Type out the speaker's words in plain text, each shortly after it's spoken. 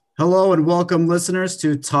Hello and welcome, listeners,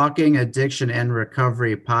 to Talking Addiction and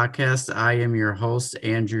Recovery podcast. I am your host,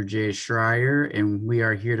 Andrew J. Schreier, and we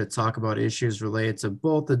are here to talk about issues related to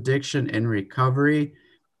both addiction and recovery.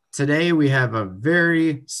 Today, we have a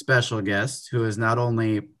very special guest who is not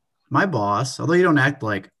only my boss, although you don't act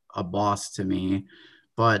like a boss to me,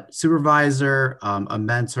 but supervisor, a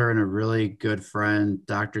mentor, and a really good friend,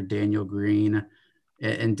 Dr. Daniel Green.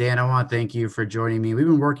 And Dan, I want to thank you for joining me. We've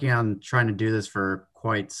been working on trying to do this for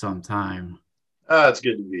quite some time. It's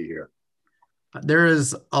good to be here. There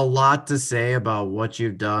is a lot to say about what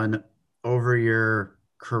you've done over your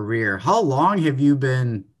career. How long have you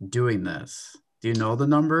been doing this? Do you know the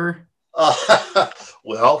number?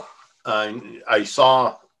 Well, I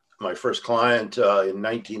saw my first client in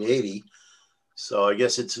 1980, so I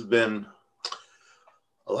guess it's been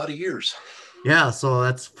a lot of years. Yeah, so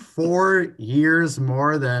that's 4 years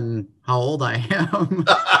more than how old I am.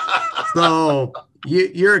 So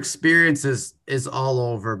your experience is all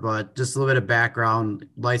over, but just a little bit of background.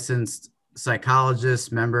 Licensed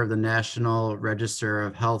psychologist, member of the National Register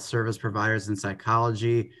of Health Service Providers in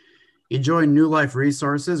Psychology. You joined New Life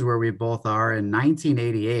Resources, where we both are, in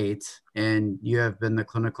 1988, and you have been the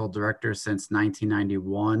clinical director since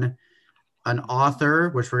 1991. An author,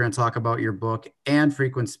 which we're going to talk about your book, and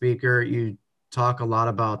frequent speaker. You talk a lot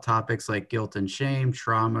about topics like guilt and shame,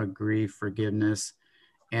 trauma, grief, forgiveness,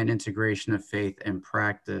 and integration of faith and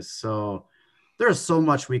practice. So there's so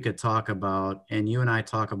much we could talk about, and you and I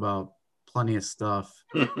talk about plenty of stuff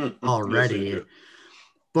Yes, we already. do.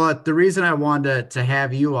 But the reason I wanted to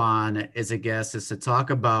have you on as a guest is to talk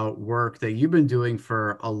about work that you've been doing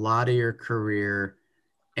for a lot of your career.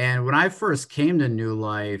 And when I first came to New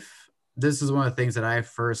Life, this is one of the things that I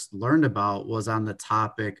first learned about was on the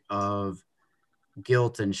topic of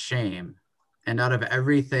guilt and shame. And out of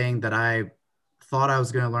everything that I thought I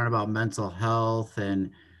was going to learn about mental health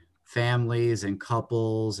and families and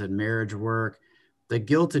couples and marriage work, the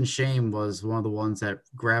guilt and shame was one of the ones that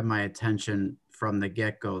grabbed my attention from the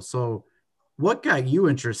get-go. So what got you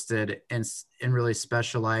interested in really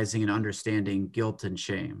specializing in understanding guilt and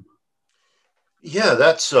shame? Yeah,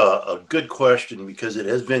 that's a good question because it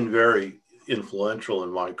has been very influential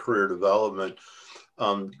in my career development.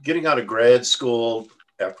 Getting out of grad school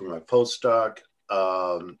after my postdoc,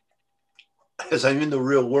 um, as I'm in the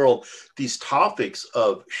real world, these topics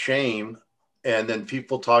of shame and then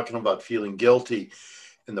people talking about feeling guilty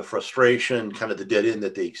and the frustration, kind of the dead end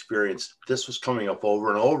that they experienced, this was coming up over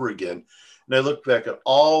and over again. And I look back at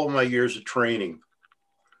all of my years of training,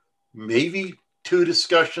 maybe two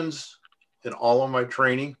discussions in all of my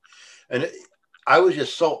training. And I was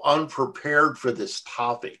just so unprepared for this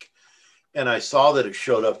topic. And I saw that it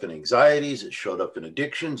showed up in anxieties, it showed up in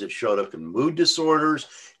addictions, it showed up in mood disorders,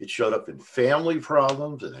 it showed up in family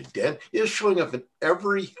problems and identity. It's showing up in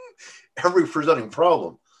every presenting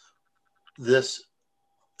problem. This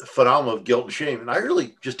phenomenon of guilt and shame, and I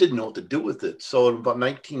really just didn't know what to do with it. So in about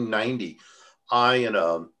 1990, I and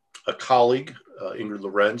a colleague, Ingrid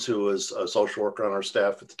Lorenz, who was a social worker on our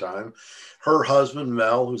staff at the time, her husband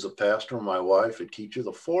Mel, who's a pastor, and my wife, a teacher,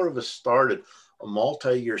 the four of us started a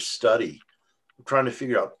multi-year study trying to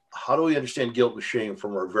figure out how do we understand guilt and shame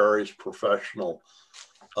from our various professional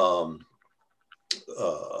um,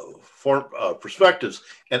 perspectives.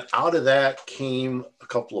 And out of that came a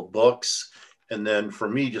couple of books. And then for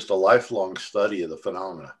me, just a lifelong study of the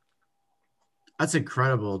phenomena. That's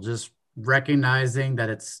incredible. Just recognizing that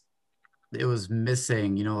it was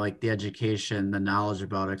missing, like the education, the knowledge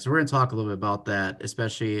about it. So we're going to talk a little bit about that,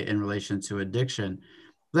 especially in relation to addiction.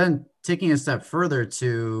 Then taking a step further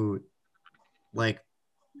to like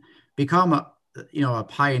become a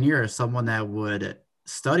pioneer, someone that would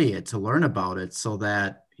study it to learn about it so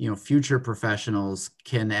that, future professionals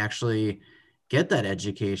can actually get that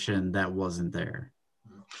education that wasn't there.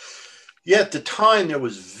 Yeah, at the time, there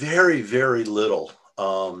was very, very little.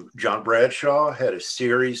 John Bradshaw had a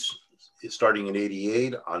series starting in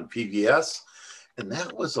 88 on PBS, and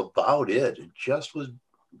that was about it. It just was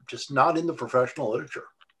just not in the professional literature.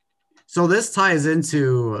 So this ties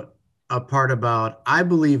into a part about I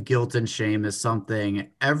believe guilt and shame is something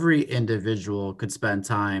every individual could spend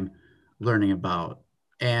time learning about.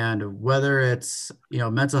 And whether it's,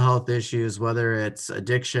 mental health issues, whether it's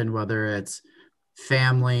addiction, whether it's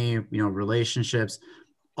family, relationships,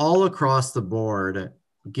 all across the board,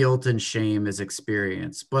 guilt and shame is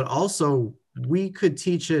experienced. But also we could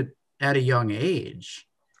teach it at a young age.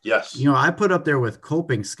 Yes. I put up there with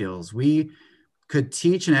coping skills. We could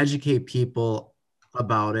teach and educate people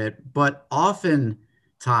about it, but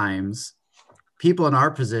oftentimes people in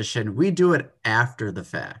our position, we do it after the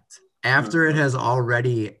fact, after it Mm-hmm. has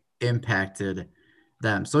already impacted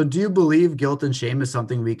them. So do you believe guilt and shame is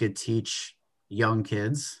something we could teach young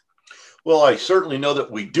kids? Well, I certainly know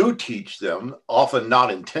that we do teach them, often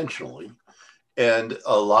not intentionally. And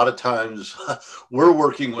a lot of times we're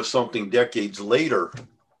working with something decades later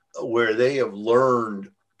where they have learned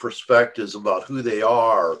perspectives about who they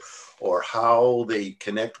are or how they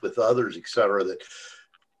connect with others, et cetera, that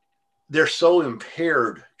they're so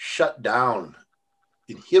impaired, shut down,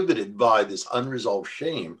 inhibited by this unresolved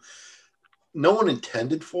shame. No one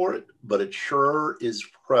intended for it, but it sure is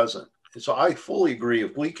present. And so I fully agree.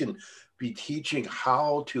 If we can be teaching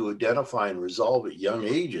how to identify and resolve at young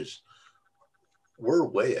ages, we're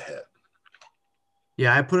way ahead.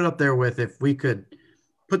 Yeah, I put it up there with if we could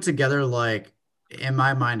put together like in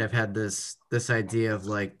my mind I've had this idea of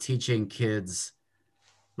like teaching kids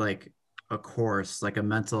like a course, like a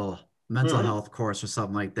mental Mm-hmm. health course or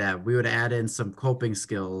something like that. We would add in some coping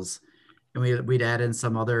skills and we'd add in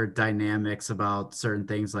some other dynamics about certain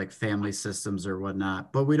things like family systems or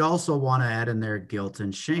whatnot. But we'd also want to add in their guilt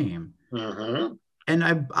and shame. Mm-hmm.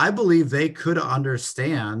 And I believe they could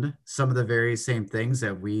understand some of the very same things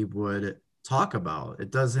that we would talk about.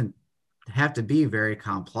 It doesn't have to be very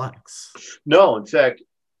complex. No, in fact,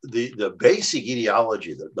 the basic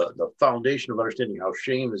etiology, the foundation of understanding how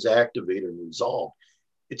shame is activated and resolved,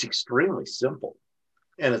 it's extremely simple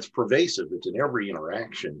and it's pervasive. It's in every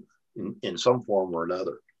interaction in some form or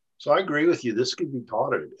another. So I agree with you. This could be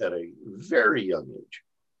taught at a very young age.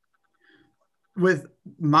 With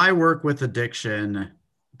my work with addiction,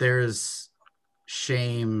 there's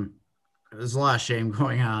shame, there's a lot of shame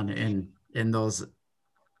going on in those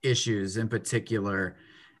issues in particular.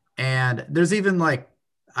 And there's even like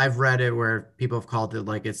I've read it where people have called it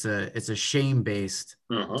like it's a shame-based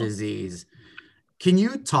Mm-hmm. disease. Can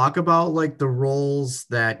you talk about like the roles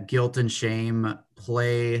that guilt and shame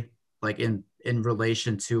play like in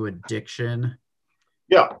relation to addiction?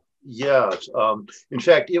 Yeah. Yes. In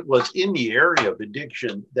fact, it was in the area of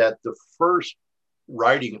addiction that the first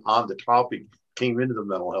writing on the topic came into the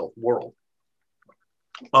mental health world.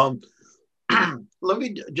 Um, Let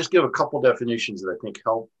me just give a couple definitions that I think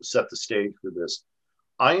help set the stage for this.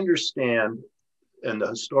 I understand, and the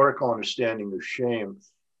historical understanding of shame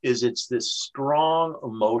is it's this strong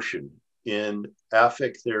emotion in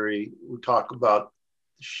affect theory. We talk about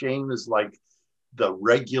shame is like the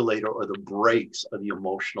regulator or the brakes of the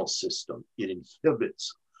emotional system. It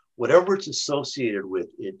inhibits whatever it's associated with,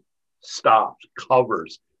 it stops,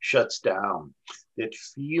 covers, shuts down. That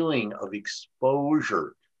feeling of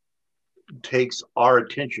exposure takes our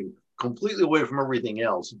attention completely away from everything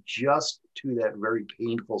else, just to that very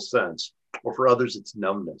painful sense, or for others, it's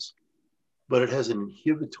numbness. But it has an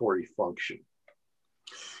inhibitory function.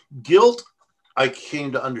 Guilt, I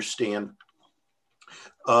came to understand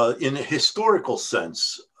in a historical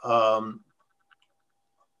sense,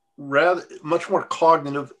 rather much more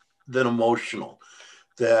cognitive than emotional.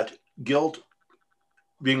 That guilt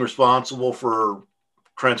being responsible for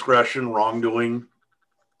transgression, wrongdoing,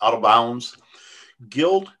 out of bounds,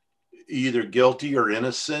 guilt, either guilty or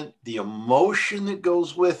innocent, the emotion that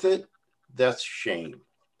goes with it, that's shame.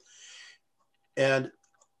 And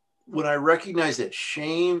when I recognize that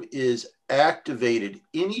shame is activated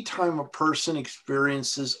anytime a person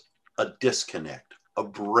experiences a disconnect, a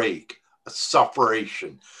break, a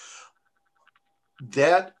separation,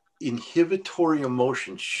 that inhibitory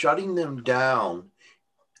emotion, shutting them down,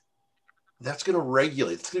 that's going to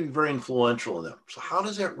regulate. It's going to be very influential in them. So, how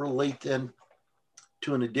does that relate then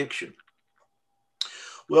to an addiction?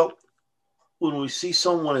 Well, when we see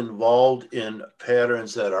someone involved in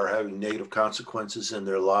patterns that are having negative consequences in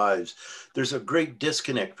their lives, there's a great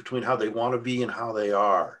disconnect between how they want to be and how they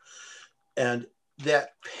are. And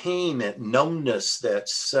that pain, that numbness, that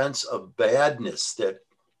sense of badness, that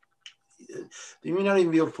they may not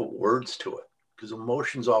even be able to put words to it because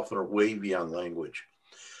emotions often are way beyond language.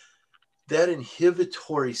 That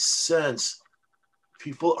inhibitory sense,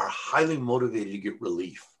 people are highly motivated to get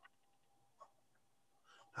relief.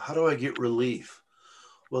 How do I get relief?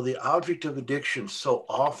 Well, the object of addiction so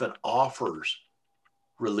often offers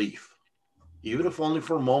relief, even if only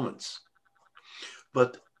for moments.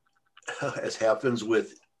 But as happens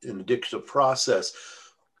with an addictive process,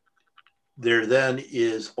 there then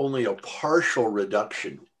is only a partial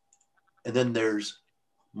reduction, and then there's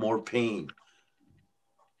more pain.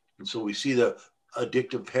 And so we see the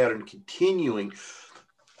addictive pattern continuing.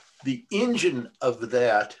 The engine of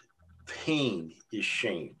that pain is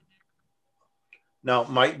shame. Now, it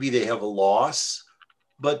might be they have a loss,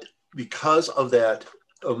 but because of that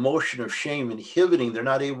emotion of shame inhibiting, they're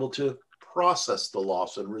not able to process the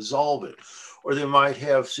loss and resolve it. Or they might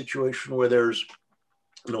have a situation where there's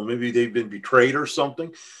Maybe they've been betrayed or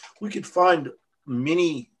something. We could find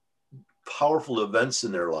many powerful events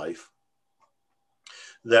in their life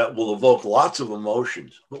that will evoke lots of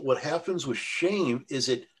emotions. But what happens with shame is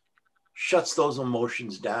it shuts those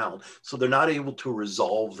emotions down. So they're not able to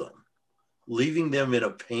resolve them, leaving them in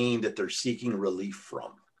a pain that they're seeking relief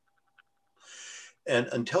from. And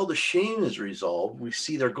until the shame is resolved, we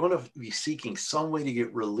see they're going to be seeking some way to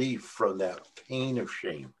get relief from that pain of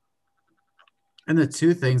shame. And the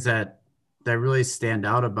two things that really stand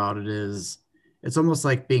out about it is it's almost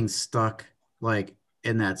like being stuck like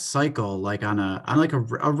in that cycle, like on like a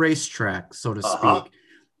racetrack, so to Uh-huh. speak.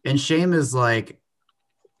 And shame is like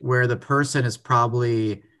where the person is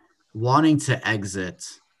probably wanting to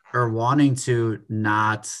exit or wanting to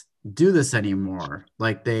not do this anymore.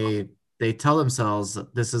 Like they tell themselves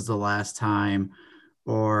this is the last time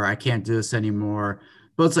or I can't do this anymore.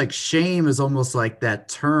 But it's like shame is almost like that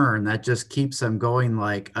turn that just keeps them going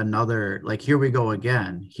like another, like here we go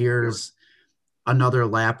again. Here's another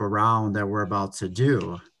lap around that we're about to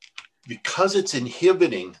do. Because it's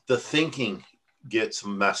inhibiting, the thinking gets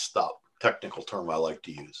messed up. Technical term I like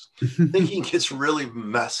to use. Thinking gets really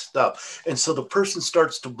messed up. And so the person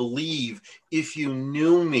starts to believe if you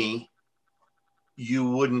knew me, you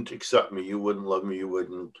wouldn't accept me, you wouldn't love me, you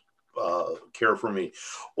wouldn't care for me.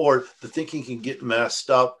 Or the thinking can get messed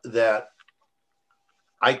up that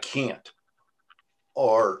I can't,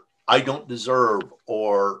 or I don't deserve,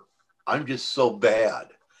 or I'm just so bad.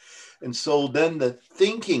 And so then the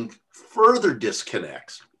thinking further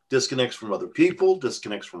disconnects from other people,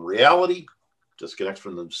 disconnects from reality, disconnects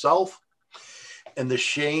from themselves. And the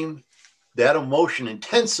shame, that emotion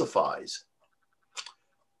intensifies.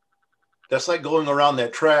 That's like going around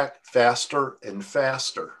that track faster and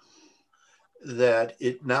faster, that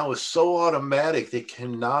it now is so automatic they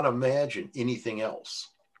cannot imagine anything else.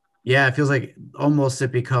 Yeah, it feels like almost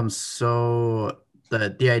it becomes so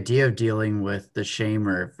the idea of dealing with the shame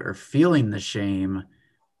or feeling the shame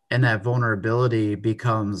and that vulnerability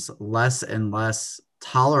becomes less and less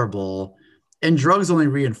tolerable. And drugs only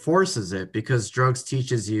reinforces it because drugs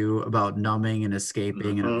teaches you about numbing and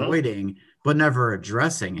escaping and Mm-hmm. avoiding, but never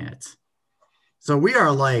addressing it. So we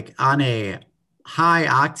are like on a high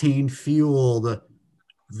octane fueled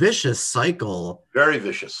vicious cycle. Very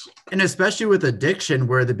vicious. And especially with addiction,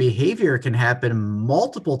 where the behavior can happen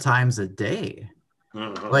multiple times a day.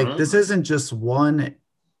 Like Mm-hmm. this isn't just one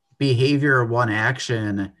behavior or one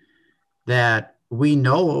action that we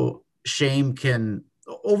know shame can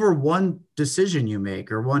over one decision you make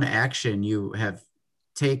or one action you have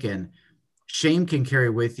taken, shame can carry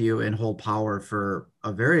with you and hold power for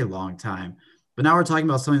a very long time. But now we're talking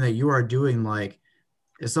about something that you are doing, like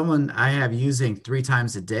is someone I have using 3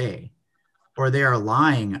 times a day, or they are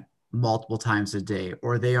lying multiple times a day,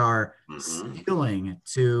 or they are Mm-hmm. stealing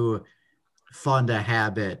to fund a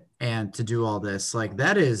habit and to do all this. Like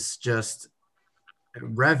that is just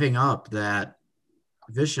revving up that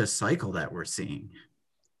vicious cycle that we're seeing.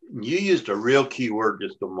 You used a real key word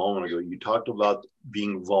just a moment ago. You talked about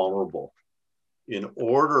being vulnerable. In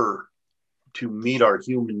order to meet our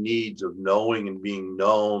human needs of knowing and being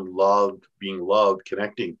known, loved, being loved,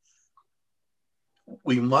 connecting,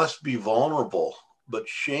 we must be vulnerable. But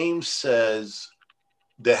shame says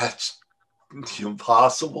that's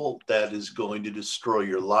impossible. That is going to destroy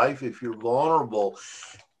your life. If you're vulnerable,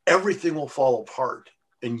 everything will fall apart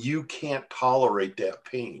and you can't tolerate that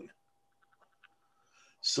pain.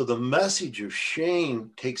 So the message of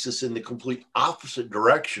shame takes us in the complete opposite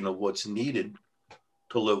direction of what's needed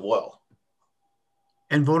to live well.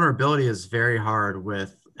 And vulnerability is very hard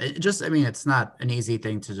with it just, I mean, it's not an easy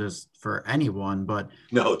thing to just for anyone, but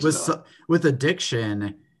No, it's with not. with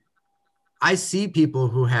addiction, I see people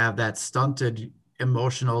who have that stunted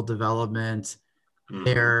emotional development.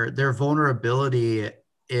 Mm-hmm. Their vulnerability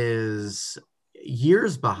is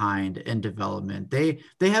years behind in development. They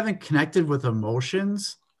haven't connected with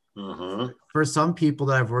emotions Mm-hmm. for some people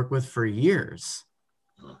that I've worked with for years.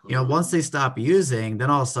 Mm-hmm. Once they stop using, then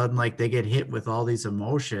all of a sudden, like they get hit with all these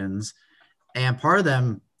emotions. And part of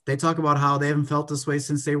them, they talk about how they haven't felt this way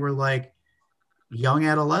since they were like young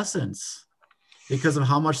adolescents because of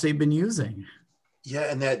how much they've been using.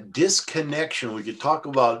 Yeah, and that disconnection we could talk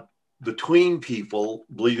about between people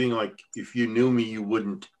believing like if you knew me, you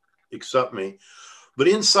wouldn't accept me. But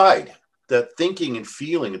inside that thinking and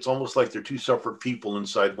feeling, it's almost like they're two separate people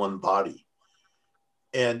inside one body.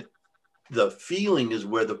 And the feeling is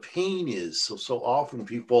where the pain is. So often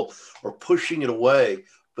people are pushing it away,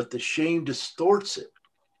 but the shame distorts it.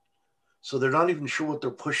 So they're not even sure what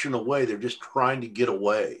they're pushing away. They're just trying to get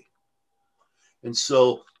away. And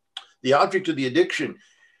so the object of the addiction,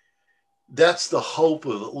 that's the hope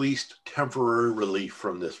of at least temporary relief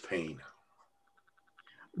from this pain.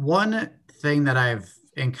 One thing that I've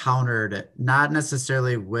encountered, not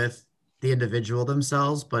necessarily with the individual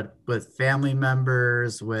themselves, but with family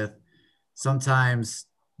members, with sometimes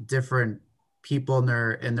different people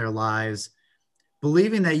in their lives,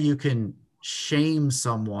 believing that you can shame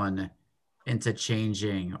someone into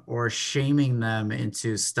changing or shaming them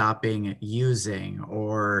into stopping using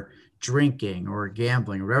or drinking or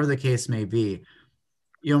gambling, whatever the case may be.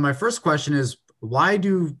 My first question is, why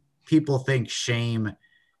do people think shame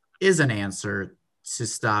is an answer to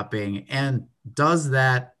stopping? And does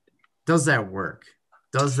that work?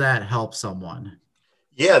 Does that help someone?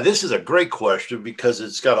 Yeah, this is a great question because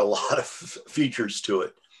it's got a lot of features to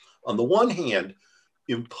it. On the one hand,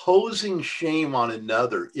 imposing shame on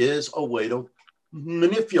another is a way to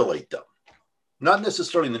manipulate them, not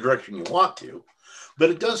necessarily in the direction you want to, but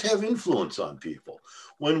it does have influence on people.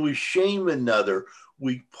 When we shame another,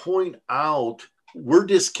 we point out we're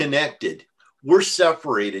disconnected, we're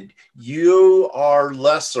separated, you are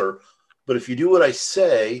lesser, but if you do what I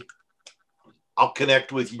say, I'll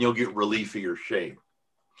connect with you and you'll get relief of your shame.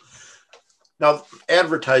 Now,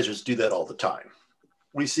 advertisers do that all the time.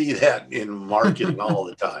 We see that in marketing all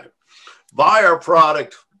the time. Buy our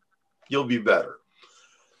product, you'll be better.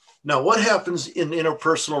 Now, what happens in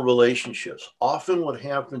interpersonal relationships? Often what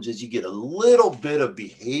happens is you get a little bit of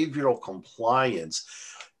behavioral compliance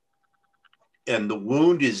and the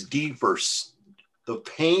wound is deeper, the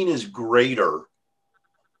pain is greater,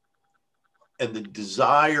 and the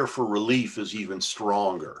desire for relief is even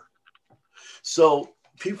stronger. So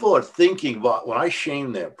people are thinking about, when I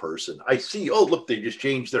shame that person, I see, oh, look, they just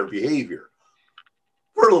changed their behavior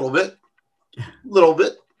for a little bit.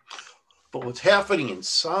 But what's happening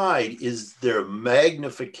inside is their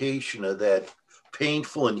magnification of that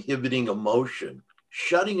painful, inhibiting emotion,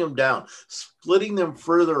 shutting them down, splitting them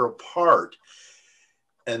further apart.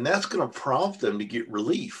 And that's going to prompt them to get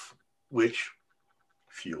relief, which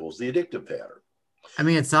fuels the addictive pattern. I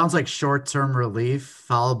mean, it sounds like short-term relief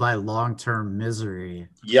followed by long-term misery.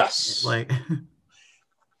 Yes. Like,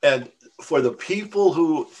 and for the people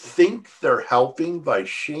who think they're helping by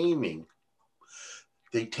shaming,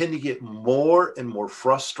 they tend to get more and more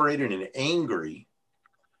frustrated and angry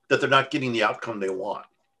that they're not getting the outcome they want.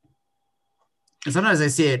 and sometimes I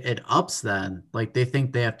see it ups then. Like they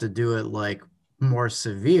think they have to do it like more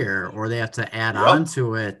severe or they have to add on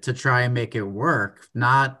to it to try and make it work,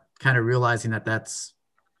 not kind of realizing that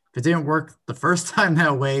if it didn't work the first time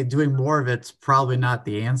that way, doing more of it's probably not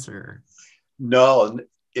the answer. No,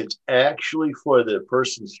 it's actually for the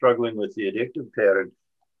person struggling with the addictive pattern.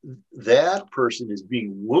 That person is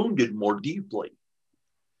being wounded more deeply.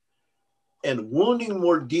 And wounding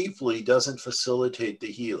more deeply doesn't facilitate the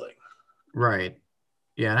healing. Right.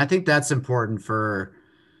 Yeah. And I think that's important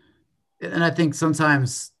and I think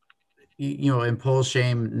sometimes, impose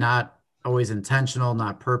shame, not always intentional,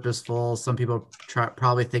 not purposeful. Some people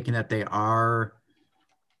probably thinking that they are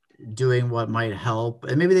doing what might help,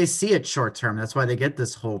 and maybe they see it short term. That's why they get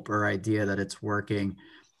this hope or idea that it's working.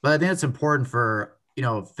 But I think it's important for,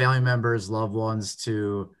 family members, loved ones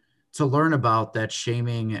to learn about that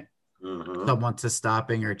shaming someone to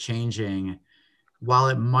stopping or changing, while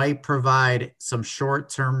it might provide some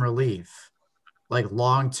short-term relief, like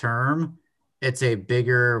long-term, it's a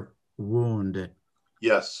bigger wound.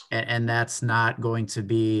 Yes. And that's not going to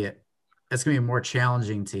be, it's going to be more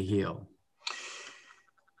challenging to heal.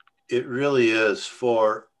 It really is,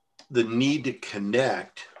 for the need to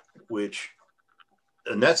connect,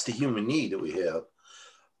 and that's the human need that we have.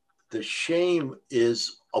 The shame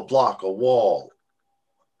is a block, a wall.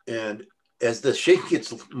 And as the shame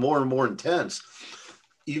gets more and more intense,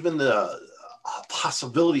 even the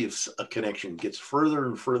possibility of a connection gets further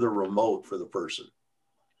and further remote for the person.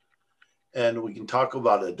 And we can talk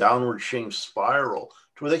about a downward shame spiral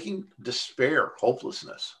to where they can despair,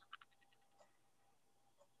 hopelessness.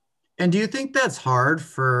 And do you think that's hard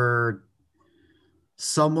for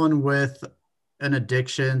someone with an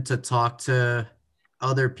addiction to talk to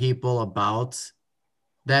other people about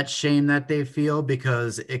that shame that they feel?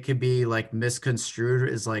 Because it could be like misconstrued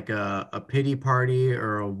as like a pity party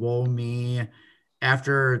or a woe me,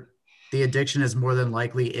 after the addiction has more than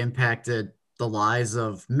likely impacted the lives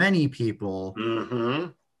of many people.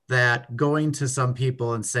 That going to some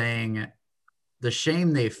people and saying the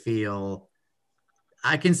shame they feel,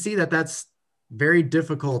 I can see that that's very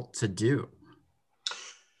difficult to do.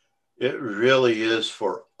 It really is,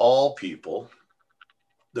 for all people.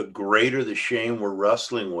 The greater the shame we're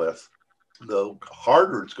wrestling with, the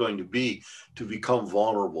harder it's going to be to become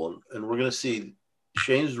vulnerable. And we're going to see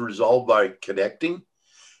shame is resolved by connecting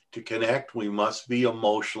To connect, we must be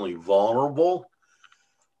emotionally vulnerable.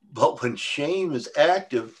 But when shame is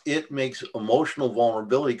active, it makes emotional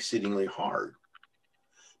vulnerability exceedingly hard.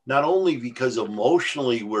 Not only because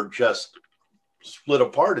emotionally we're just split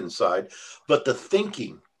apart inside, but the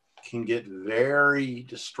thinking can get very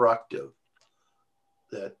destructive.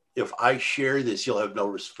 That if I share this, you'll have no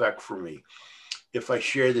respect for me. If I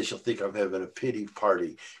share this, you'll think I'm having a pity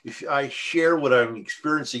party. If I share what I'm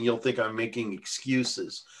experiencing, you'll think I'm making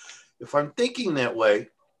excuses. If I'm thinking that way,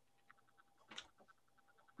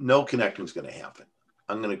 no connecting is going to happen.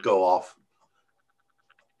 I'm going to go off,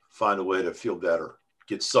 find a way to feel better,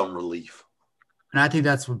 get some relief. And I think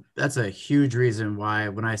that's a huge reason why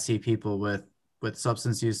when I see people with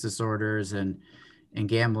substance use disorders and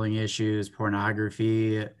gambling issues,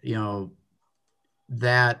 pornography,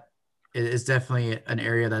 that is definitely an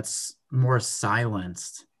area that's more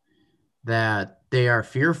silenced, that they are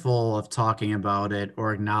fearful of talking about it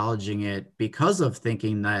or acknowledging it because of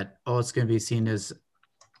thinking that, oh, it's going to be seen as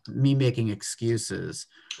me making excuses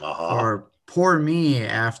or poor me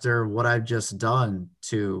after what I've just done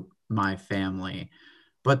to my family.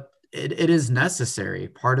 But it is necessary.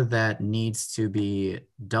 Part of that needs to be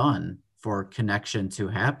done for connection to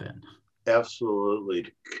happen. Absolutely.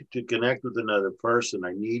 To connect with another person,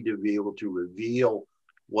 I need to be able to reveal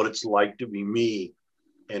what it's like to be me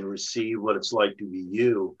and receive what it's like to be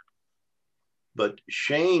you. But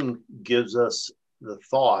shame gives us the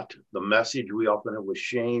thought, the message we often have with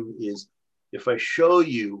shame is, if I show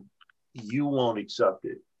you, you won't accept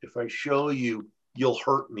it. If I show you, you'll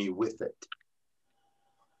hurt me with it.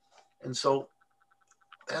 And so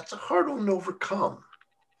that's a hard one to overcome.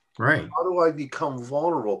 Right. How do I become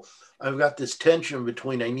vulnerable? I've got this tension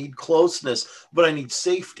between I need closeness, but I need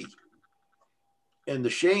safety. And the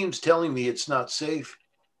shame's telling me it's not safe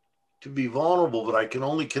to be vulnerable, but I can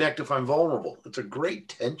only connect if I'm vulnerable. It's a great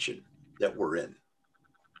tension that we're in.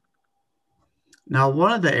 Now,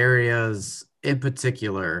 one of the areas in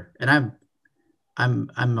particular, and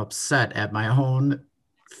I'm upset at my own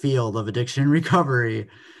field of addiction recovery,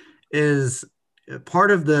 is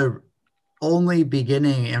part of the only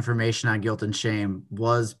beginning information on guilt and shame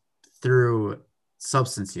was through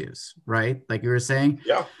substance use, right? Like you were saying.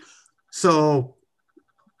 Yeah. So,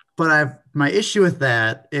 but my issue with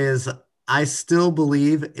that is I still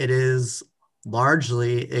believe it is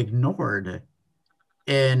largely ignored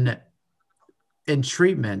in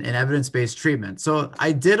treatment and evidence-based treatment. So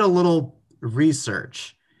I did a little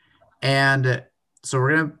research, and so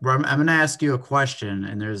I'm gonna ask you a question,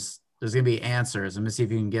 and there's gonna be answers. I'm gonna see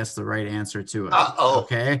if you can guess the right answer to it.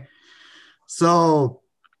 Okay. So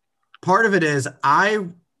part of it is I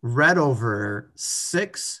read over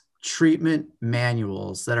 6 treatment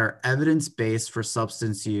manuals that are evidence-based for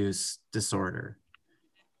substance use disorder.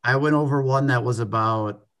 I went over one that was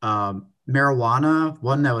about marijuana,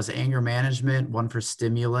 one that was anger management, one for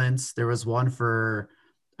stimulants. There was one for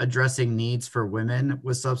addressing needs for women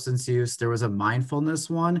with substance use. There was a mindfulness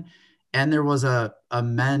one, and there was a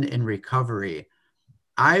men in recovery.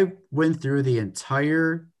 I went through the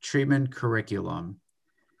entire treatment curriculum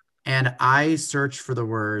and I searched for the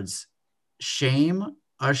words shame,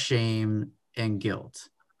 ashamed, and guilt.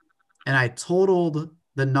 And I totaled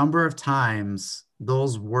the number of times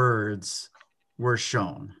those words were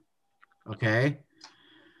shown. Okay.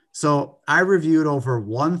 So I reviewed over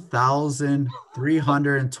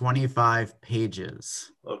 1,325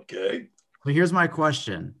 pages. Okay. But here's my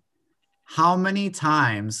question. How many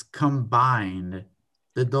times combined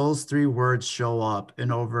did those 3 words show up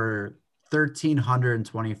in over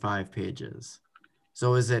 1,325 pages?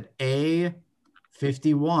 So is it A,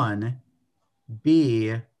 51,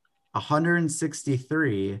 B,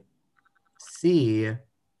 163, C,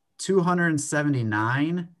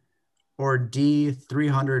 279, or D,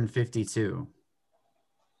 352?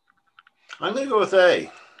 I'm going to go with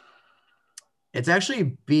A. It's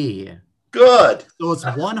actually B. Good. So it's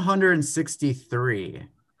 163.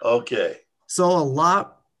 Okay. So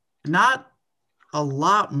not a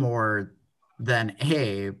lot more than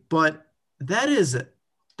A, but that's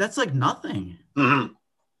like nothing. Mm-hmm.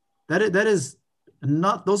 That is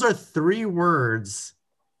not, those are 3 words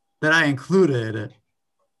that I included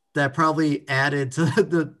that probably added to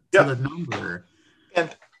the number.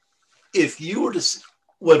 And if you were to,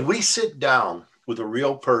 when we sit down with a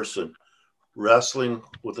real person wrestling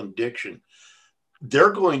with addiction,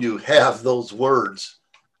 they're going to have those words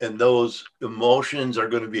and those emotions are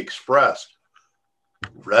going to be expressed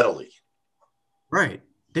readily. Right.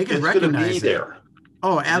 They can it's recognize going to be there.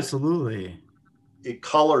 Oh, absolutely. It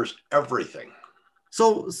colors everything.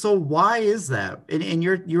 So why is that? And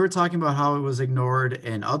you were talking about how it was ignored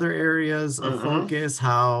in other areas of Mm-hmm. focus,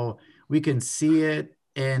 how we can see it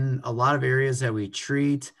in a lot of areas that we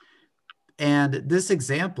treat. And this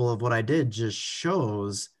example of what I did just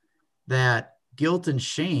shows that guilt and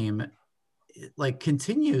shame like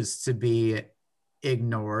continues to be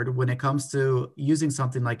ignored when it comes to using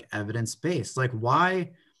something like evidence-based. Like why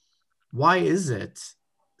is it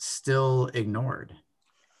still ignored?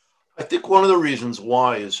 I think one of the reasons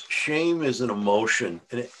why is shame is an emotion,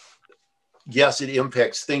 and yes, it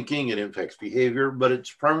impacts thinking, it impacts behavior, but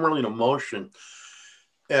it's primarily an emotion.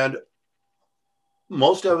 And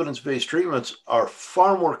most evidence-based treatments are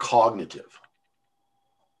far more cognitive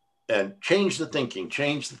and change the thinking,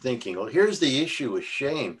 change the thinking. Well, here's the issue with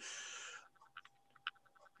shame.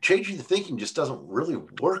 Changing the thinking just doesn't really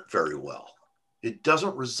work very well. It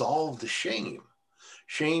doesn't resolve the shame.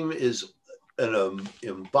 Shame is an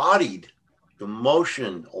embodied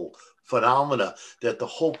emotional phenomena that the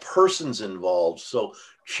whole person's involved. So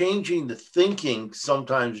changing the thinking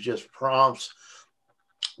sometimes just prompts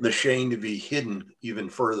the shame to be hidden even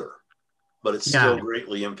further, but it's still Yeah,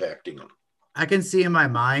 greatly impacting them. I can see in my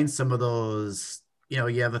mind some of those, you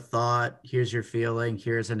have a thought, here's your feeling,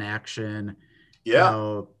 here's an action.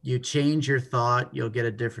 Yeah, You change your thought, you'll get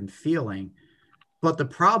a different feeling. But the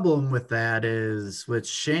problem with that is with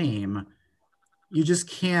shame, you just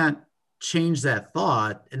can't change that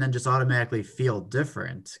thought and then just automatically feel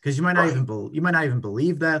different because right. you might not even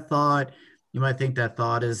believe that thought. You might think that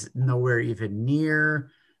thought is nowhere even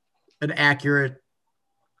near an accurate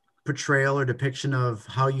portrayal or depiction of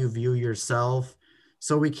how you view yourself.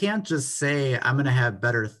 So we can't just say, I'm going to have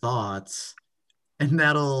better thoughts and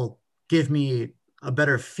that'll give me a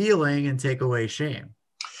better feeling and take away shame.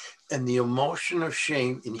 And the emotion of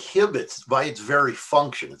shame inhibits, by its very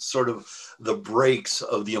function, it's sort of the brakes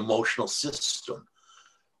of the emotional system.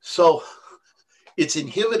 So it's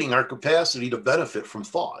inhibiting our capacity to benefit from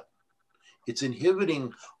thought. It's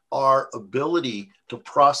inhibiting our ability to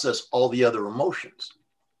process all the other emotions.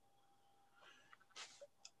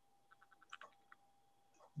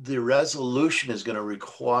 The resolution is going to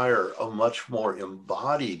require a much more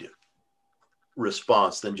embodied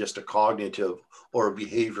response than just a cognitive or a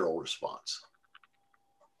behavioral response.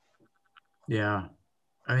 Yeah.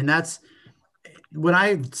 I mean, that's when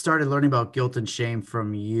I started learning about guilt and shame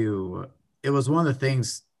from you, it was one of the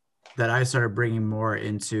things that I started bringing more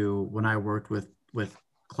into when I worked with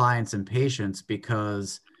clients and patients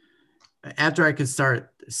because after I could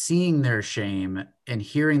start seeing their shame and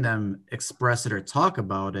hearing them express it or talk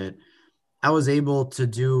about it, I was able to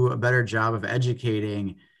do a better job of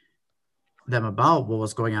educating them about what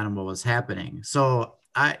was going on and what was happening. So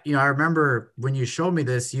I remember when you showed me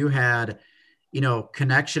this, you had,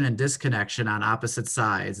 connection and disconnection on opposite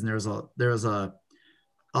sides, and there was a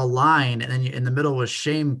line, and then in the middle was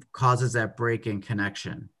shame causes that break in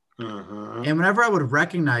connection. Mm-hmm. And whenever I would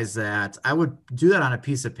recognize that, I would do that on a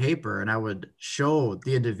piece of paper and I would show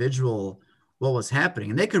the individual what was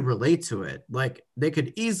happening. And they could relate to it. Like they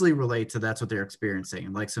could easily relate to that's what they're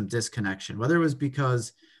experiencing, like some disconnection, whether it was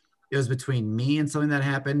because it was between me and something that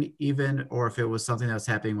happened, even, or if it was something that was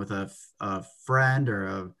happening with a friend or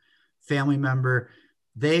a family member,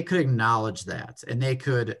 they could acknowledge that and they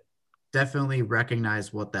could definitely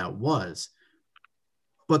recognize what that was.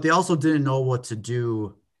 But they also didn't know what to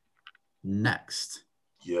do next.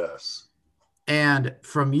 Yes. And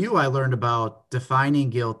from you, I learned about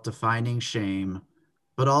defining guilt, defining shame,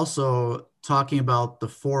 but also talking about the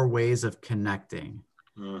four ways of connecting.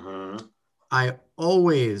 Mm-hmm. I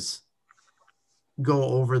always go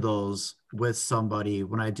over those with somebody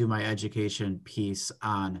when I do my education piece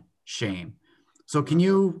on shame. So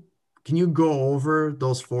Mm-hmm. can you go over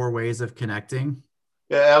those four ways of connecting?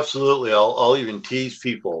 Yeah, absolutely. I'll even tease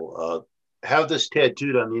people. Have this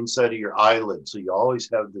tattooed on the inside of your eyelid so you always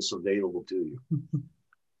have this available to you.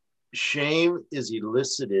 Shame is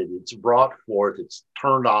elicited, it's brought forth, it's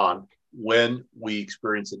turned on when we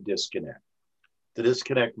experience a disconnect. The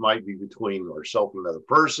disconnect might be between ourselves and another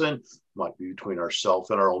person, might be between ourselves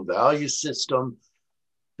and our own value system,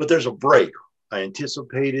 but there's a break. I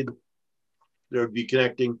anticipated there would be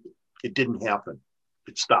connecting. It didn't happen.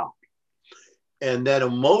 It stopped. And that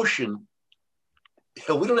emotion,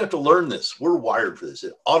 we don't have to learn this. We're wired for this.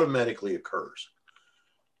 It automatically occurs.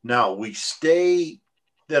 Now we stay,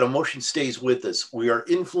 that emotion stays with us. We are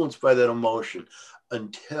influenced by that emotion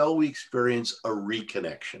until we experience a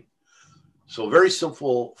reconnection. So, very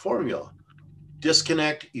simple formula: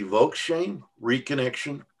 disconnect evokes shame,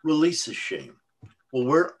 reconnection releases shame. Well,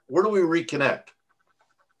 where do we reconnect?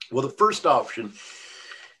 Well, the first option,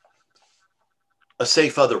 a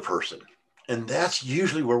safe other person. And that's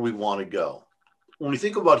usually where we want to go. When we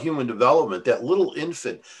think about human development, that little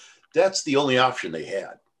infant, that's the only option they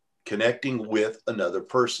had, connecting with another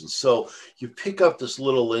person. So you pick up this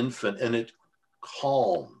little infant and it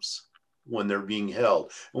calms when they're being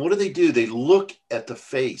held. And what do? They look at the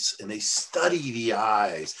face and they study the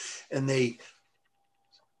eyes and they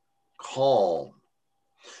calm.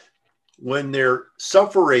 When they're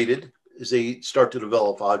separated, as they start to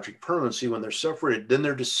develop object permanency, when they're separated, then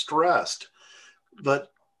they're distressed.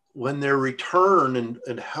 But when they're returned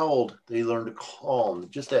and held, they learn to calm,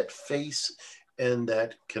 just that face and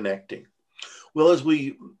that connecting. Well, as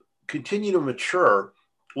we continue to mature,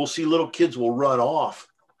 we'll see little kids will run off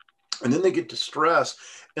and then they get distressed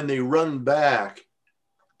and they run back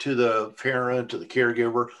to the parent, to the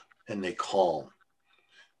caregiver, and they calm.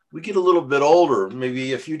 We get a little bit older,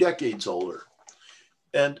 maybe a few decades older.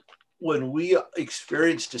 And when we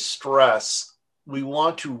experience distress, we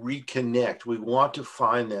want to reconnect. We want to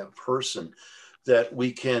find that person that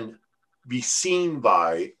we can be seen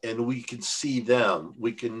by and we can see them.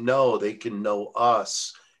 We can know, they can know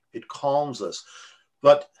us. It calms us.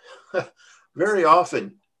 But very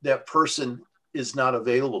often that person is not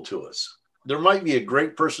available to us. There might be a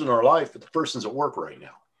great person in our life, but the person's at work right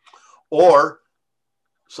now. Or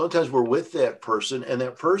sometimes we're with that person and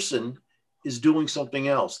that person is doing something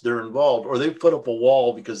else. They're involved, or they've put up a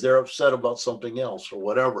wall because they're upset about something else or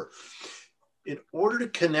whatever. In order to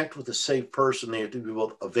connect with a safe person, they have to be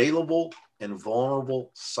both available and vulnerable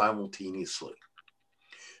simultaneously.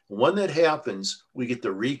 When that happens, we get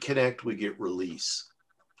to reconnect, we get release.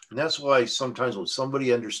 And that's why sometimes when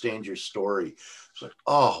somebody understands your story, it's like,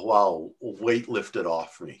 oh, wow, weight lifted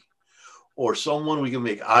off me. Or someone we can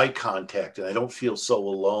make eye contact and I don't feel so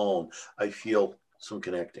alone. I feel some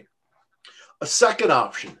connecting. A second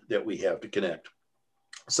option that we have to connect.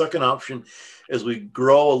 Second option, as we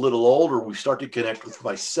grow a little older, we start to connect with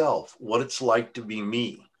myself, what it's like to be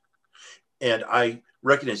me. And I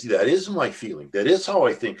recognize that is my feeling. That is how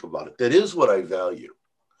I think about it. That is what I value.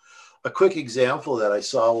 A quick example that I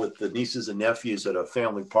saw with the nieces and nephews at a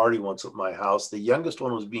family party once at my house, the youngest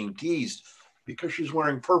one was being teased because she's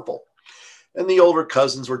wearing purple. And the older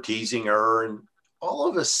cousins were teasing her. And all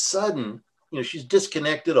of a sudden, she's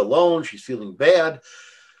disconnected, alone. She's feeling bad.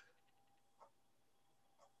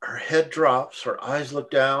 Her head drops, her eyes look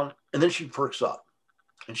down, and then she perks up.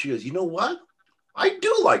 And she goes, you know what? I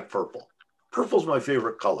do like purple. Purple's my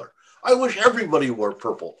favorite color. I wish everybody wore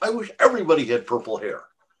purple. I wish everybody had purple hair.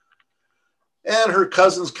 And her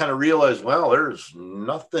cousins kind of realized, well, there's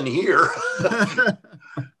nothing here.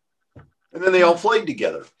 And then they all played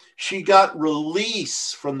together. She got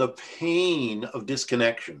release from the pain of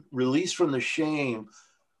disconnection, release from the shame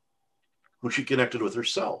when she connected with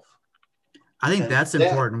herself. I think that's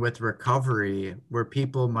important with recovery, where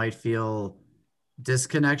people might feel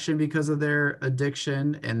disconnection because of their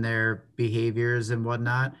addiction and their behaviors and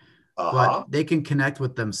whatnot, but they can connect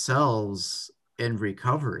with themselves in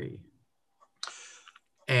recovery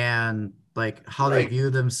and like how they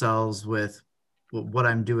view themselves with what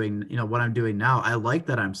I'm doing, what I'm doing now. I like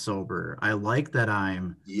that I'm sober. I like that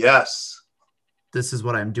this is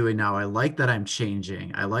what I'm doing now. I like that I'm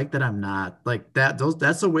changing. I like that I'm not like that.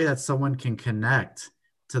 That's a way that someone can connect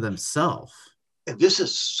to themselves. And this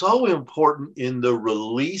is so important in the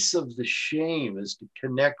release of the shame, is to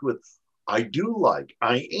connect with, I do like,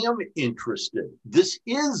 I am interested. This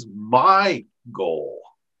is my goal.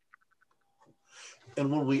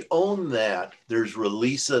 And when we own that, there's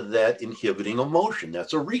release of that inhibiting emotion.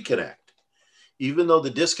 That's a reconnect. Even though the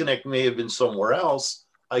disconnect may have been somewhere else,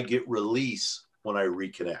 I get release when I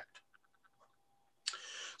reconnect.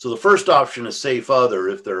 So the first option is safe other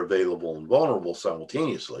if they're available and vulnerable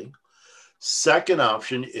simultaneously. Second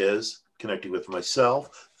option is connecting with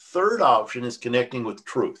myself. Third option is connecting with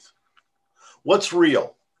truth. What's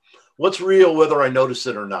real? What's real whether I notice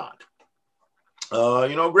it or not?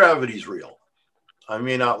 Gravity's real. I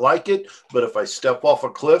may not like it, but if I step off a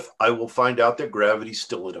cliff, I will find out that gravity's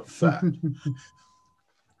still in effect.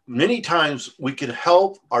 Many times we can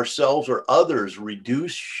help ourselves or others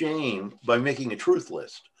reduce shame by making a truth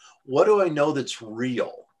list. What do I know that's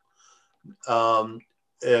real?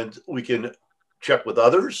 And we can check with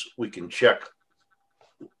others. We can check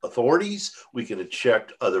authorities. We can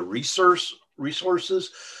check other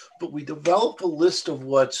resources. But we develop a list of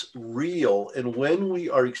what's real. And when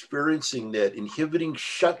we are experiencing that inhibiting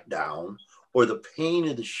shutdown or the pain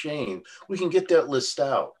and the shame, we can get that list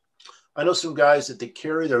out. I know some guys that they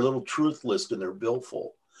carry their little truth list in their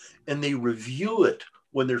billfold and they review it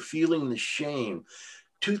when they're feeling the shame.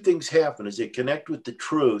 Two things happen. As they connect with the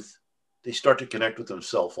truth, they start to connect with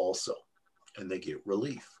themselves also, and they get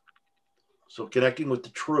relief. So connecting with the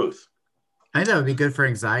truth. I think that would be good for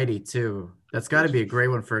anxiety too. That's got to Yes. be a great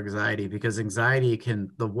one for anxiety because anxiety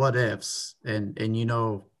can the what ifs and you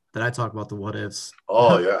know that I talk about the what ifs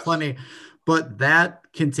Oh, yes. plenty, but that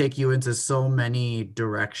can take you into so many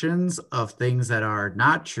directions of things that are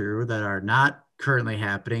not true, that are not currently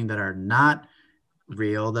happening, that are not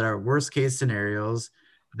real, that are worst case scenarios.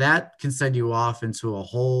 That can send you off into a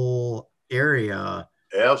whole area,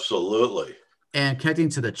 Absolutely. and connecting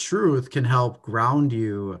to the truth can help ground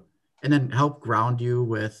you and then help ground you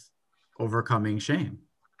with overcoming shame.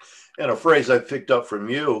 And a phrase I picked up from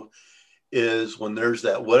you is when there's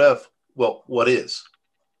that what if, well, what is?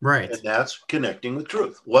 And Right. that's connecting with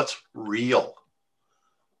truth. What's real?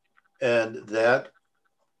 And that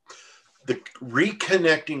the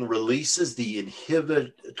reconnecting releases the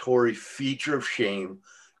inhibitory feature of shame.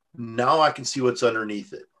 Now I can see what's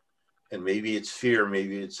underneath it. And maybe it's fear,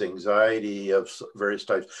 maybe it's anxiety of various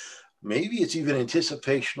types. Maybe it's even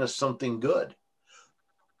anticipation of something good.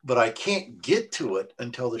 But I can't get to it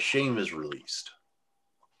until the shame is released.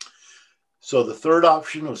 So the third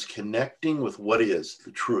option was connecting with what is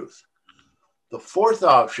the truth. The fourth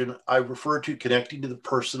option I refer to connecting to the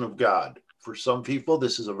person of God. For some people,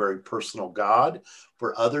 this is a very personal God.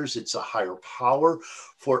 For others, it's a higher power.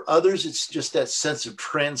 For others, it's just that sense of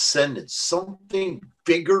transcendence, something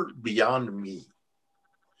bigger beyond me.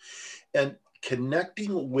 And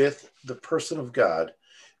connecting with the person of God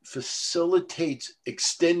facilitates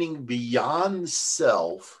extending beyond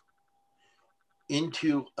self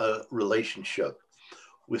into a relationship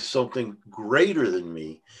with something greater than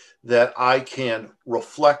me that I can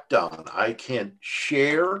reflect on, I can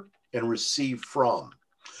share and receive from.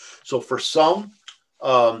 So for some,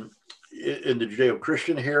 in the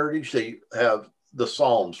Judeo-Christian heritage, they have the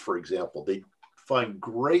Psalms, for example. They find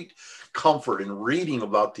great comfort in reading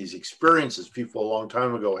about these experiences people a long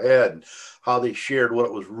time ago had and how they shared what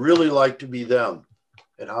it was really like to be them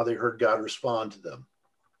and how they heard God respond to them.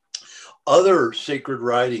 Other sacred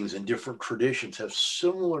writings and different traditions have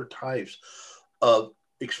similar types of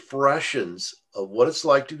expressions of what it's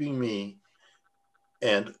like to be me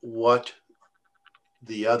and what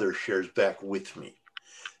the other shares back with me.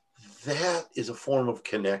 That is a form of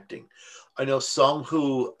connecting. I know some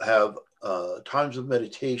who have times of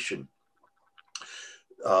meditation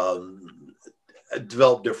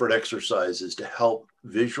develop different exercises to help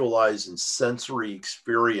visualize and sensory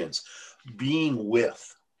experience being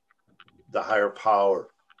with the higher power,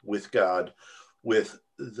 with God, with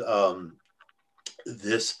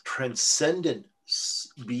this transcendent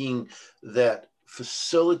being that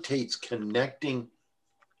facilitates connecting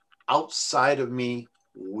outside of me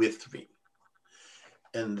with me.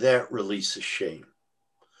 And that releases shame.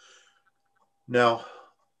 Now,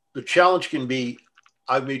 the challenge can be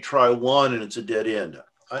I may try one and it's a dead end.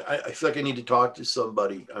 I feel like I need to talk to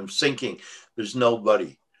somebody. I'm sinking. There's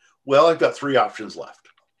nobody. Well, I've got three options left.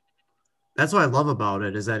 That's what I love about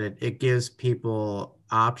it is that it gives people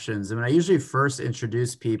options. And when I usually first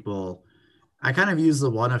introduce people, I kind of use the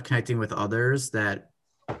one of connecting with others that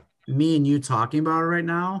me and you talking about it right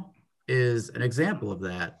now is an example of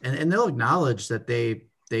that. And they'll acknowledge that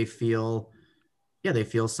they feel, yeah, they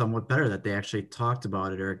feel somewhat better that they actually talked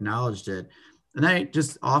about it or acknowledged it. And I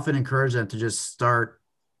just often encourage them to just start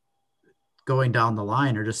going down the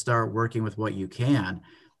line or just start working with what you can.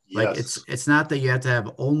 Like Yes. it's not that you have to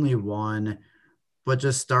have only one, but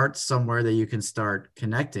just start somewhere that you can start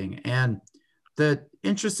connecting. And the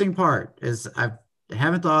interesting part is I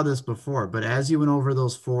haven't thought of this before, but as you went over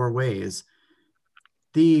those four ways,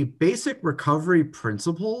 the basic recovery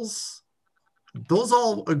principles, those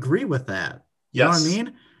all agree with that. You know what I Yes.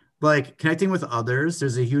 mean? Like connecting with others,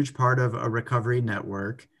 there's a huge part of a recovery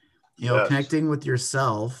network. You know, Yes. connecting with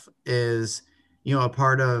yourself is, you know, a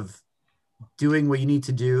part of doing what you need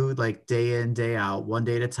to do like day in, day out, one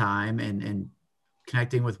day at a time, and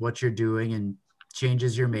connecting with what you're doing and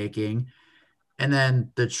changes you're making. And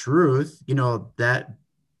then the truth, you know, that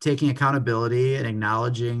taking accountability and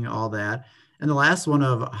acknowledging all that. And the last one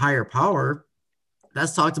of higher power,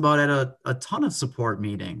 that's talked about at a ton of support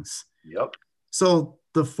meetings. Yep. So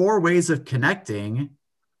the four ways of connecting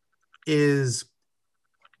is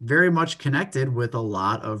very much connected with a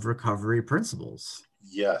lot of recovery principles.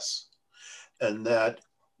 Yes. And that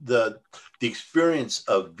the experience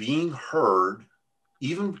of being heard,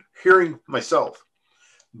 even hearing myself,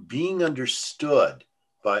 being understood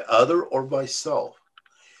by other or by self,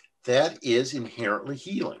 that is inherently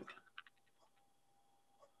healing.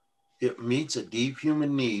 It meets a deep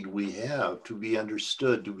human need we have to be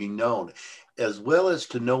understood, to be known, as well as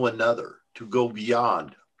to know another, to go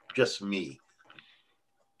beyond just me.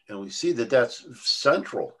 And we see that that's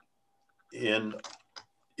central in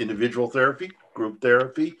individual therapy, group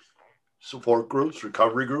therapy, support groups,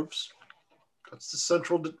 recovery groups. That's the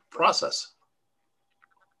central process.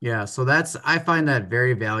 Yeah, so I find that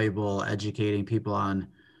very valuable, educating people on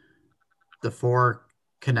the four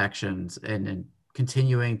connections, and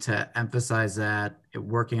continuing to emphasize that,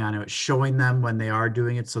 working on it, showing them when they are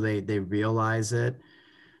doing it so they realize it.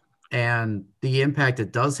 And the impact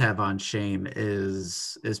it does have on shame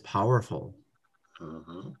is powerful.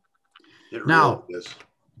 Mm-hmm. It really Now, is.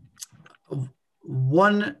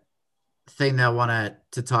 one thing that I wanted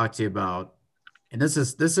to talk to you about, and this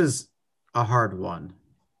is a hard one.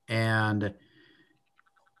 And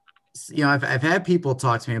I've had people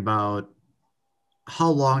talk to me about how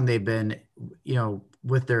long they've been,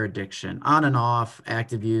 with their addiction, on and off,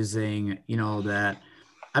 active using, that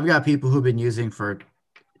I've got people who've been using for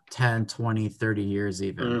 10, 20, 30 years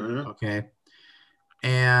even. Mm-hmm. Okay.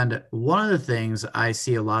 And one of the things I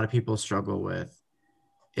see a lot of people struggle with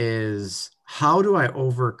is, how do I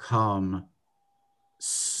overcome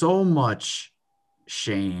so much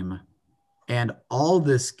shame and all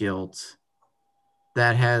this guilt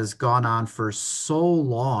that has gone on for so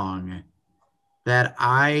long that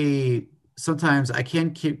I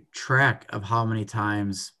can't keep track of how many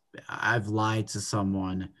times I've lied to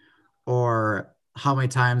someone, or how many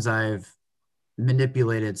times I've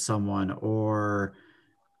manipulated someone, or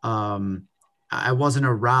um, I wasn't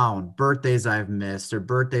around, birthdays I've missed, or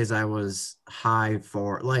birthdays I was high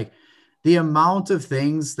for. Like, the amount of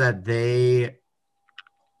things that they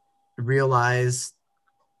realize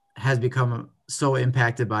has become so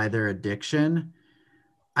impacted by their addiction.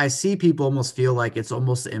 I see people almost feel like it's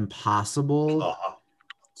almost impossible Uh-huh.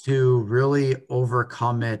 to really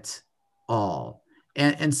overcome it all.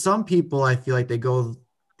 And some people, I feel like they go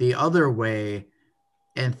the other way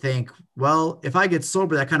and think, well, if I get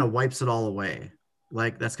sober, that kind of wipes it all away.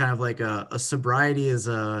 Like, that's kind of like a sobriety is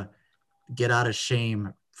a get out of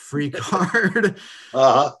shame free card.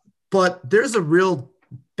 Uh-huh. But there's a real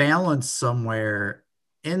balance somewhere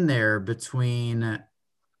in there between,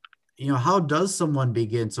 how does someone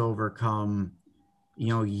begin to overcome,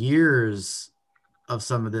 years of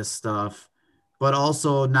some of this stuff, but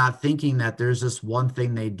also not thinking that there's just one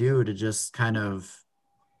thing they do to just kind of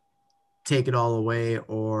take it all away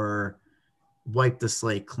or wipe the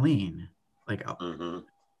slate clean. Like, Mm-hmm.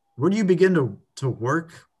 where do you begin to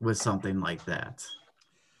work with something like that?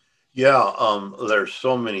 Yeah, there's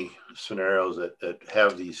so many scenarios that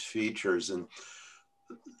have these features, and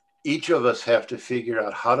each of us have to figure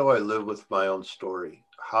out, how do I live with my own story?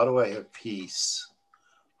 How do I have peace?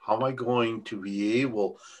 How am I going to be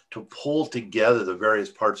able to pull together the various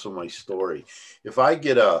parts of my story? If I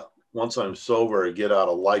once I'm sober, I get out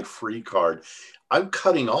a life free card, I'm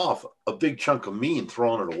cutting off a big chunk of me and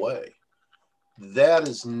throwing it away. That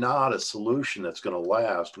is not a solution that's going to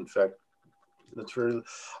last. In fact,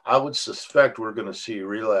 I would suspect we're going to see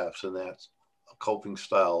relapse in that coping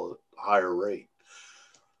style at a higher rate.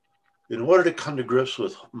 In order to come to grips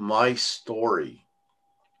with my story,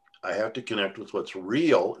 I have to connect with what's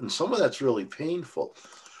real, and some of that's really painful.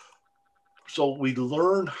 So we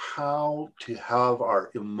learn how to have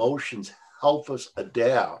our emotions help us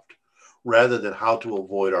adapt rather than how to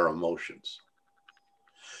avoid our emotions.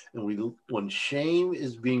 And when shame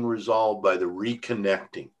is being resolved by the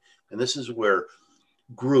reconnecting, and this is where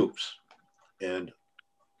groups and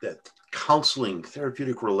that counseling,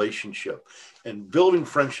 therapeutic relationship, and building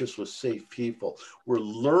friendships with safe people, we're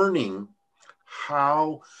learning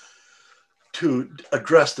how to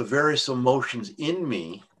address the various emotions in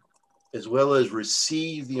me, as well as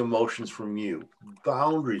receive the emotions from you.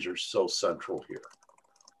 Boundaries are so central here.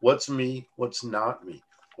 What's me? What's not me?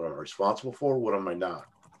 What am I responsible for? What am I not?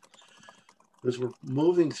 As we're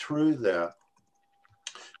moving through that,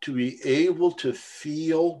 to be able to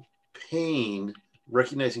feel pain,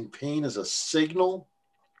 recognizing pain as a signal,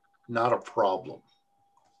 not a problem.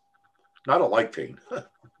 I don't like pain,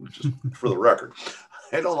 just for the record.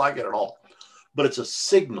 I don't like it at all. But it's a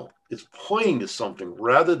signal. It's pointing to something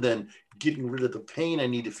rather than getting rid of the pain. I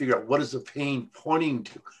need to figure out, what is the pain pointing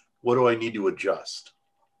to? What do I need to adjust?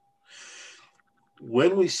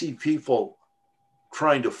 When we see people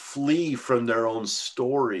trying to flee from their own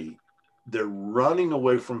story, they're running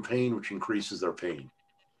away from pain, which increases their pain.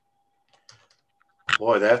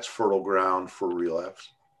 Boy, that's fertile ground for relapse.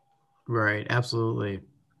 Right, absolutely.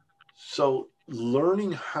 So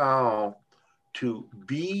learning how to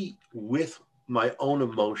be with my own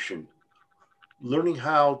emotion, learning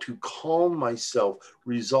how to calm myself,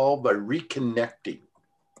 resolve by reconnecting.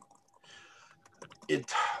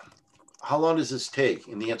 How long does this take?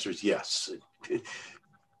 And the answer is yes.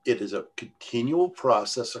 It is a continual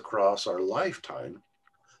process across our lifetime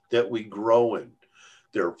that we grow in.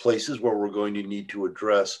 There are places where we're going to need to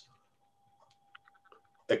address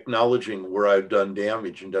acknowledging where I've done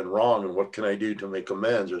damage and done wrong and what can I do to make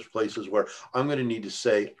amends. There's places where I'm going to need to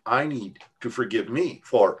say, I need to forgive me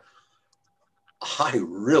for I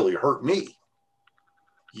really hurt me.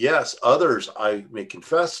 Yes, others I may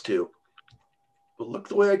confess to, but look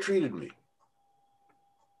the way I treated me.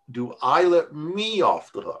 Do I let me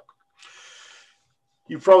off the hook?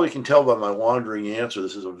 You probably can tell by my wandering answer,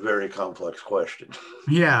 this is a very complex question.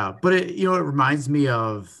 Yeah, but it reminds me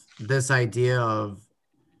of this idea of,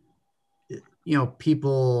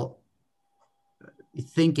 people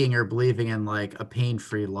thinking or believing in like a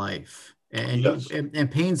pain-free life. And Yes.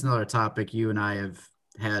 and pain's another topic you and I have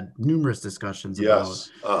had numerous discussions about. Yes.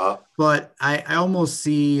 But I almost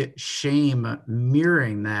see shame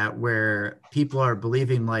mirroring that, where people are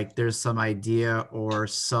believing like there's some idea or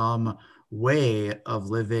some way of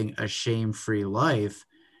living a shame-free life.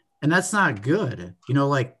 And that's not good.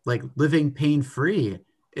 Like living pain-free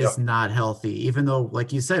is Yep. not healthy, even though,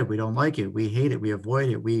 like you said, we don't like it, we hate it, we avoid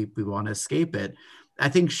it, we want to escape it. I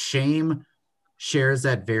think shame shares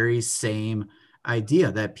that very same idea,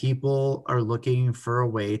 that people are looking for a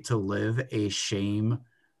way to live a shame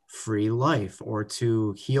free life or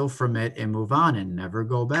to heal from it and move on and never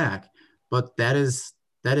go back. But that is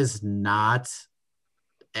not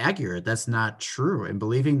accurate. That's not true. And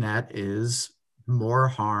believing that is more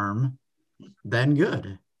harm than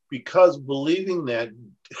good. Because believing that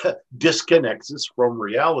disconnects us from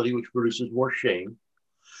reality, which produces more shame.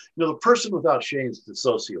 The person without shame is the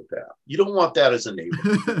sociopath. You don't want that as a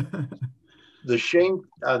neighbor. The shame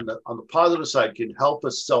on the positive side can help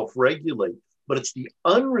us self-regulate, but it's the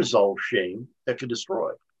unresolved shame that can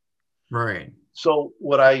destroy. Right. So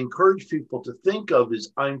what I encourage people to think of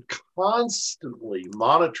is I'm constantly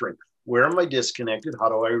monitoring, where am I disconnected? How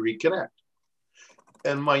do I reconnect?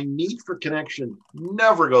 And my need for connection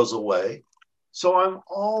never goes away. So I'm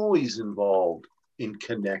always involved in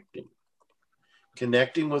connecting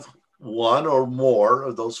with one or more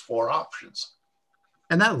of those four options.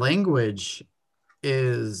 And that language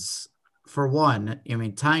is, for one,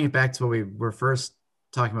 tying it back to what we were first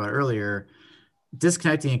talking about earlier,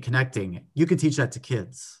 disconnecting and connecting. You could teach that to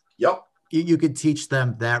kids. Yep. You could teach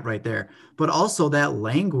them that right there. But also that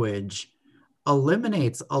language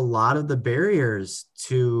eliminates a lot of the barriers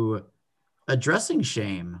to addressing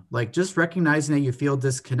shame, like just recognizing that you feel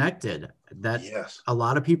disconnected. That Yes. A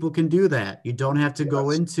lot of people can do that. You don't have to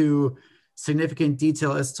go into significant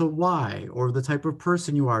detail as to why or the type of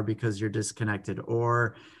person you are because you're disconnected,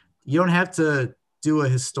 or you don't have to do a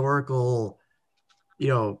historical,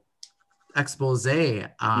 expose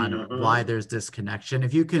on why there's disconnection.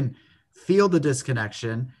 If you can feel the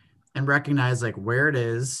disconnection and recognize like where it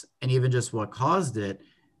is and even just what caused it,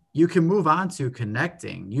 you can move on to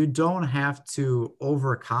connecting. You don't have to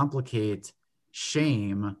overcomplicate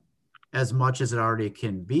shame as much as it already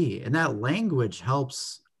can be. And that language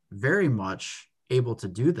helps very much able to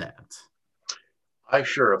do that. I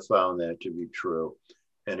sure have found that to be true.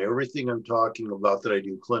 And everything I'm talking about that I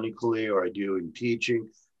do clinically or I do in teaching,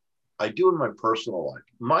 I do in my personal life.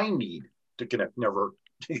 My need to connect never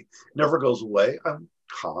goes away. I'm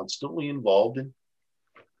constantly involved in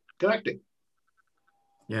connecting.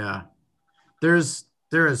 Yeah. There is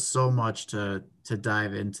so much to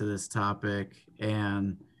dive into this topic,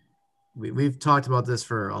 and we've talked about this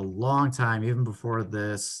for a long time, even before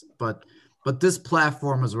this, but this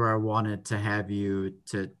platform is where I wanted to have you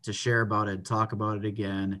to share about it and talk about it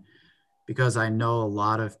again, because I know a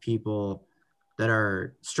lot of people that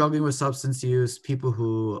are struggling with substance use, people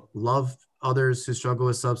who love others who struggle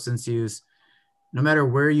with substance use, no matter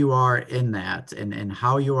where you are in that and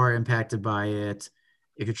how you are impacted by it,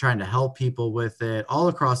 if you're trying to help people with it, all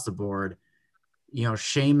across the board,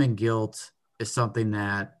 shame and guilt is something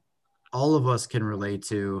that all of us can relate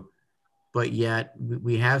to, but yet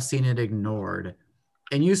we have seen it ignored.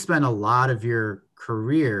 And you spent a lot of your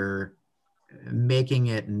career making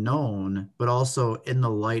it known, but also in the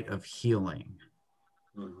light of healing.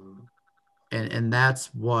 Mm-hmm. And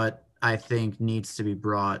that's what I think needs to be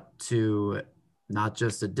brought to not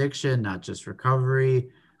just addiction, not just recovery,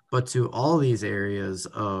 but to all these areas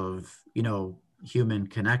of, human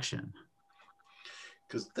connection.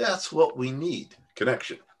 Because that's what we need,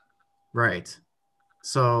 connection. Right.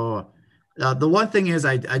 So the one thing is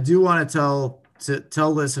I do want to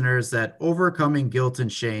tell listeners that Overcoming Guilt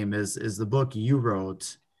and Shame is the book you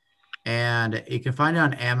wrote, and you can find it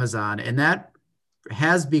on Amazon. And that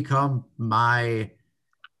has become my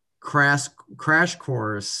crash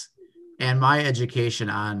course and my education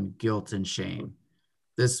on guilt and shame.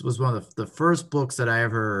 This was one of the first books that I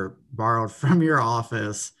ever borrowed from your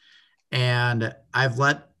office, and I've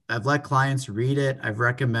let clients read it. I've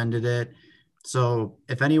recommended it. So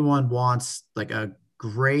if anyone wants like a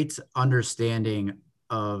great understanding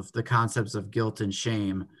of the concepts of guilt and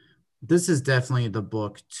shame, this is definitely the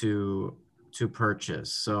book to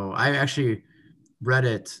purchase. So I actually read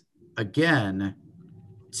it again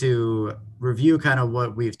to review kind of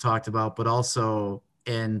what we've talked about, but also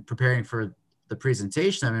in preparing for the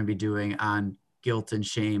presentation I'm going to be doing on guilt and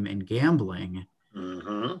shame and gambling.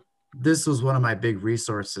 Mm-hmm. This was one of my big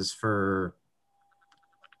resources for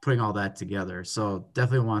putting all that together. So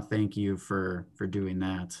definitely want to thank you for doing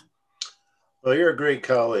that. Well, you're a great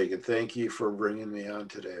colleague, and thank you for bringing me on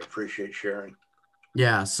today. I appreciate sharing.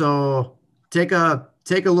 Yeah, so take a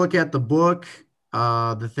look at the book,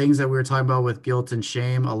 the things that we were talking about with guilt and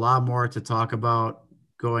shame, a lot more to talk about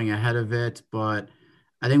going ahead of it, but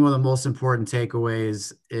I think one of the most important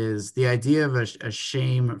takeaways is the idea of a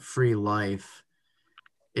shame-free life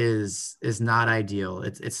is not ideal.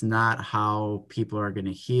 It's not how people are going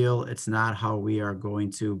to heal. It's not how we are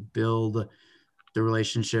going to build the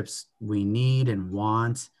relationships we need and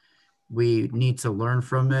want. We need to learn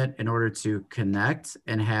from it in order to connect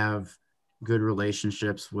and have good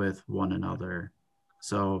relationships with one another.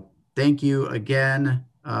 So thank you again,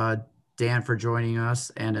 Dan, for joining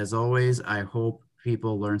us. And as always, I hope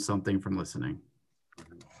people learn something from listening.